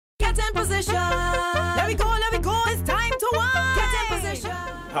Get in position. Let me go, it's time to wind. Get in position.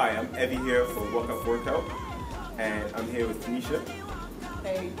 Hi, I'm Evie here for Wukup Workout, and I'm here with Tanisha.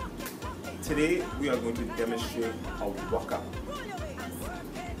 Hey. Today we are going to demonstrate a Wukup.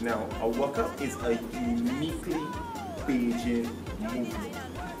 Now, a Wukup is a uniquely Bayesian movement.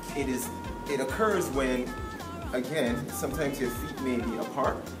 It occurs when, again, sometimes your feet may be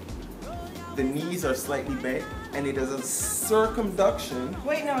apart, the knees are slightly bent, and it is a circumduction.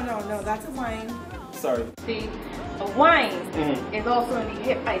 Wait, no, that's a wind. Sorry. See, a wind is also in the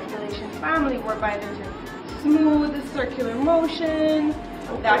hip isolation family, whereby there's a smooth circular motion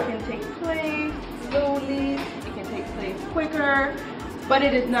that can take place slowly, it can take place quicker, but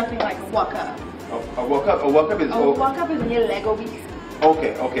it is nothing like a Wukup. A Wukup is... A Wukup is when your leg obese.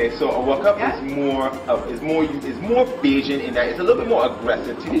 Okay, so a Wukup is more Bayesian in that it's a little bit more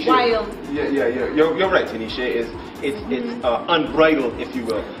aggressive. Tanisha, wild. Yeah, you're right, Tanisha. It's unbridled, if you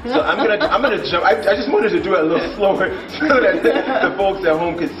will. So I'm gonna jump. I just wanted to do it a little slower so that the folks at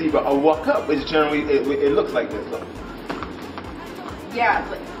home can see. But a Wukup is generally it looks like this. Look. Yeah,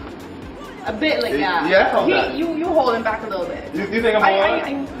 it's like a bit like that. Yeah. You holding back a little bit. You think I'm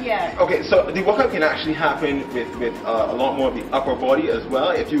holding? Yeah. Okay, so the Wukup can actually happen with a lot more of the upper body as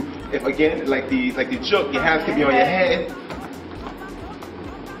well. If again like the joke, your hands can be on your head.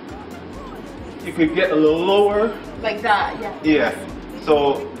 You could get a little lower. Like that, yeah. Yeah.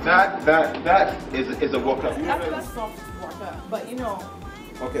 So that is a Wukup. That's a soft Wukup, but you know.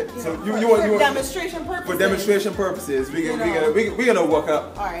 Okay, so for you want demonstration purposes. For demonstration purposes, we're gonna walk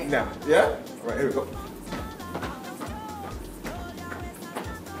up. All right. Now, yeah. All right, here we go.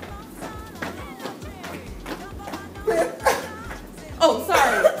 Oh,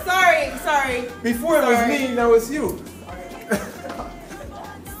 sorry. Before it was me, now it's you.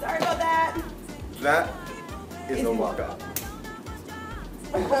 Sorry about that. That is a Wukup.